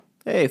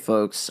Hey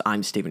folks,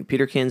 I'm Stephen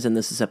Peterkins, and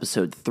this is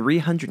episode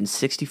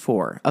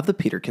 364 of the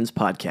Peterkins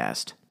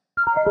Podcast.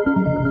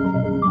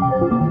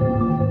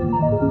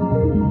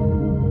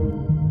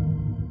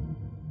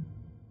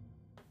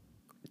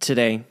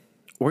 Today,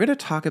 we're going to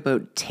talk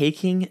about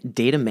taking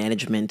data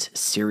management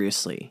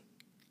seriously.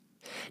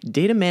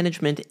 Data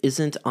management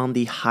isn't on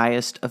the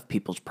highest of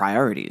people's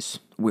priorities.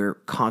 We're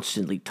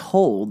constantly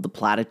told the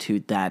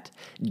platitude that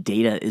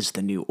data is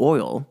the new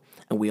oil,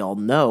 and we all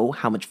know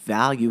how much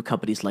value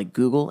companies like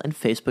Google and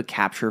Facebook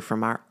capture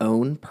from our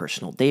own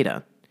personal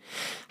data.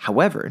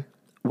 However,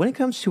 when it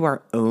comes to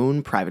our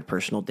own private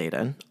personal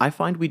data, I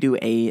find we do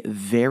a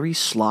very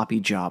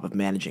sloppy job of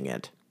managing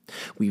it.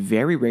 We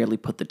very rarely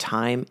put the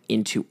time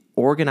into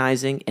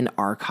organizing and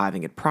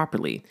archiving it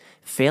properly,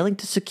 failing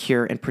to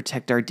secure and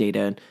protect our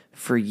data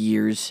for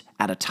years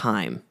at a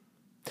time.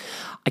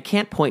 I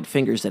can't point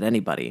fingers at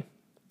anybody.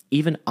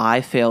 Even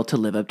I fail to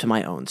live up to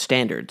my own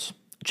standards.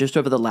 Just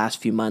over the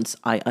last few months,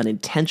 I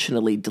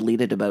unintentionally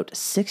deleted about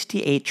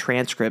 68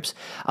 transcripts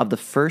of the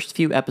first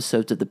few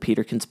episodes of the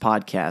Peterkins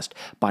podcast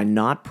by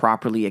not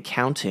properly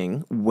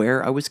accounting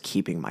where I was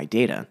keeping my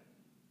data.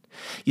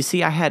 You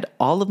see, I had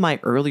all of my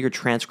earlier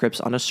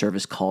transcripts on a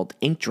service called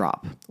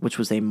InkDrop, which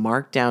was a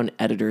markdown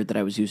editor that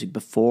I was using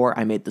before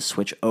I made the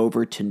switch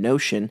over to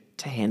Notion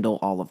to handle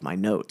all of my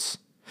notes.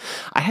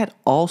 I had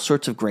all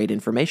sorts of great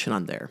information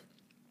on there.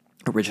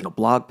 Original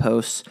blog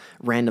posts,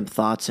 random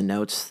thoughts and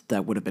notes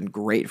that would have been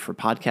great for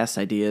podcast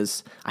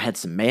ideas. I had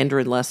some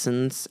Mandarin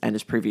lessons, and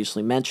as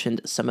previously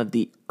mentioned, some of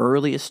the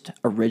earliest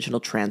original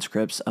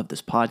transcripts of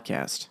this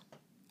podcast.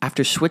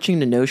 After switching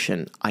to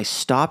Notion, I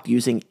stopped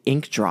using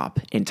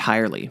InkDrop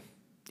entirely.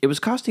 It was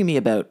costing me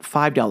about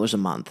 $5 a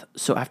month,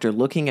 so after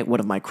looking at one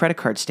of my credit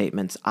card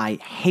statements, I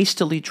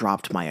hastily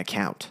dropped my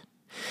account.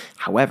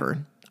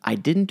 However, I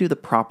didn't do the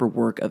proper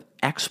work of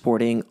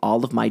exporting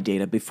all of my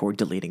data before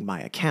deleting my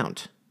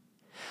account.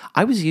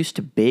 I was used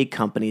to big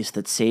companies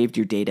that saved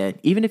your data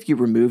even if you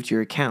removed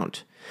your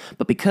account.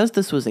 But because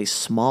this was a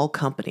small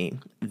company,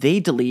 they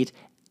delete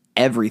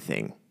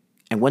everything.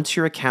 And once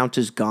your account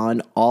is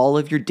gone, all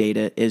of your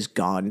data is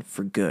gone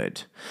for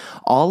good.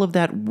 All of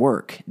that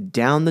work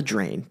down the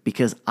drain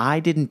because I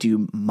didn't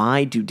do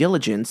my due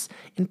diligence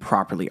in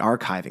properly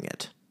archiving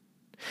it.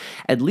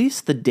 At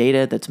least the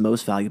data that's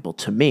most valuable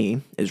to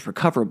me is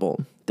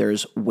recoverable.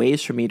 There's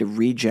ways for me to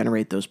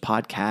regenerate those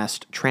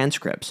podcast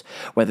transcripts,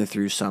 whether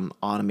through some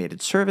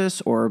automated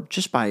service or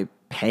just by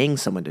paying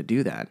someone to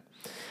do that.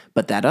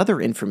 But that other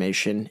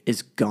information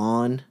is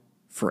gone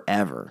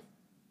forever.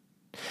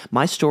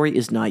 My story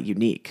is not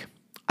unique.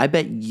 I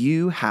bet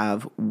you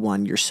have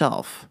one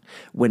yourself.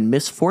 When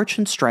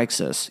misfortune strikes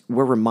us,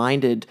 we're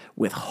reminded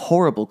with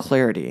horrible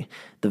clarity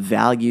the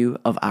value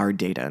of our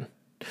data.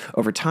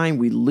 Over time,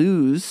 we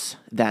lose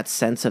that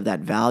sense of that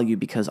value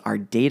because our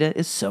data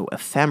is so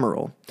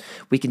ephemeral.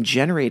 We can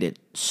generate it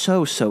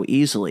so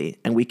easily,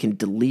 and we can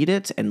delete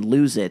it and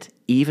lose it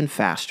even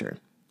faster.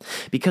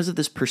 Because of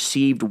this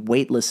perceived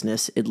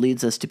weightlessness, it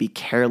leads us to be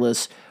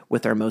careless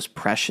with our most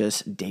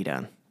precious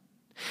data.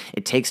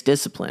 It takes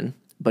discipline,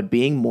 but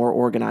being more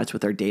organized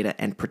with our data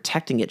and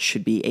protecting it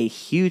should be a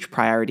huge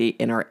priority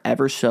in our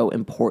ever so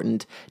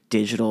important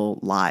digital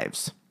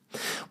lives.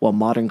 While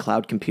modern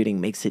cloud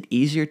computing makes it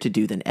easier to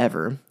do than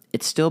ever,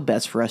 it's still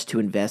best for us to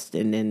invest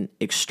in an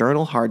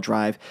external hard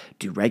drive,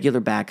 do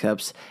regular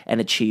backups,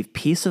 and achieve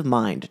peace of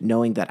mind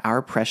knowing that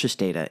our precious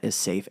data is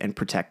safe and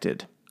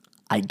protected.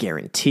 I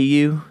guarantee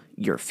you,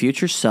 your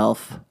future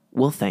self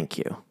will thank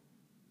you.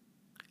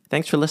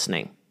 Thanks for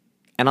listening,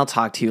 and I'll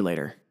talk to you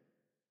later.